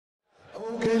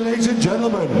and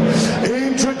gentlemen,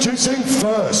 introducing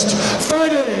first,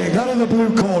 fighting out of the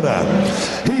blue corner.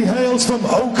 He hails from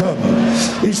Oakham.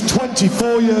 He's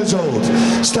 24 years old,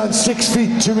 stands 6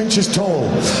 feet 2 inches tall,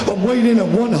 and weighed in at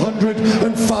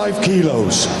 105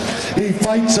 kilos. He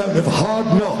fights out of Hard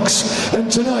Knocks, and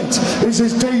tonight is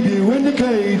his debut in the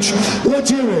cage. Let's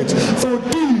hear it for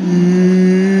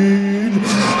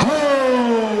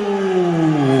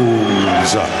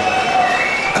Holmes.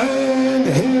 And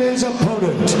his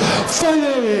opponent,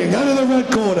 fighting out of the red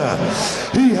corner.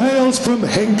 He hails from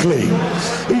Hinckley.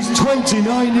 He's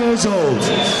 29 years old,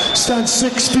 stands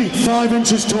 6 feet 5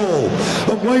 inches tall,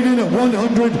 and weighed in at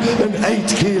 108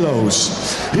 kilos.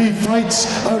 He fights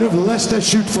out of Leicester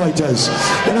Shoot Fighters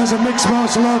and has a mixed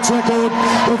martial arts record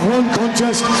of 1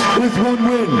 contest with 1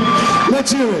 win.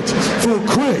 Let's hear it for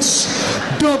Chris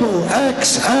Double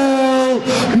XL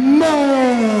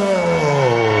Miles.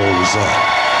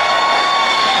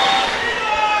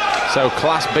 So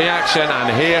Class B action, and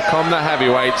here come the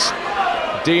heavyweights.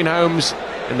 Dean Holmes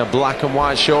in the black and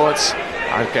white shorts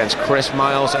against Chris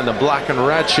Miles in the black and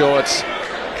red shorts.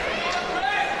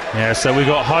 Yeah, so we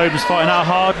got Holmes fighting out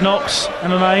Hard Knocks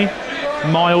MMA,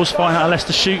 Miles fighting out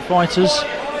Leicester Shoot Fighters.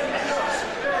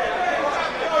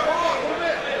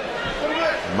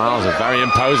 Miles, a very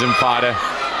imposing fighter.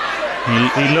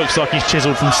 He looks like he's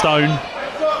chiselled from stone.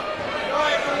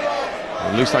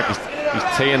 It looks like he's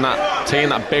teeing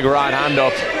that big right hand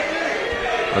up.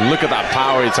 And look at that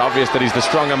power. It's obvious that he's the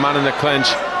stronger man in the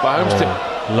clinch. But Holmes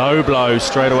low blow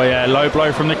straight away, yeah. Low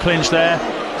blow from the clinch there.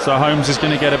 So Holmes is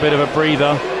going to get a bit of a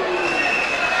breather.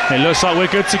 It looks like we're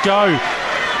good to go.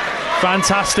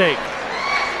 Fantastic.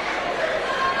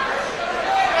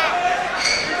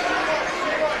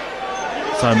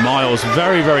 So Miles,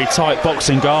 very, very tight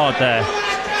boxing guard there.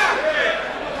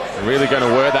 Really going to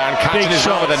work there and catching his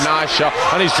shot with a nice shot.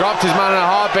 And he's dropped his man in a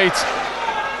heartbeat.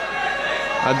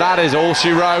 And that is all she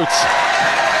wrote.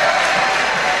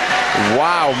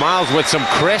 Wow, Miles with some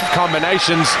crisp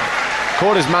combinations.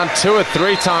 Caught his man 2 or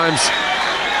 3 times.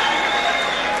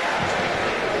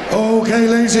 Okay,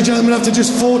 ladies and gentlemen, after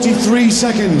just 43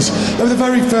 seconds of the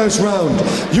very first round,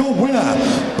 your winner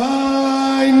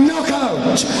by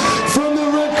knockout from the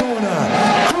red corner,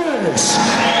 Chris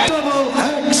Double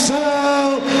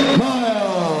XL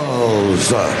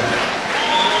Miles.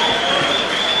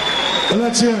 And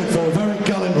let's hear it for a very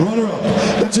gallant runner-up.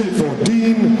 Let's hear it for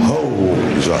Dean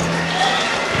Holmes.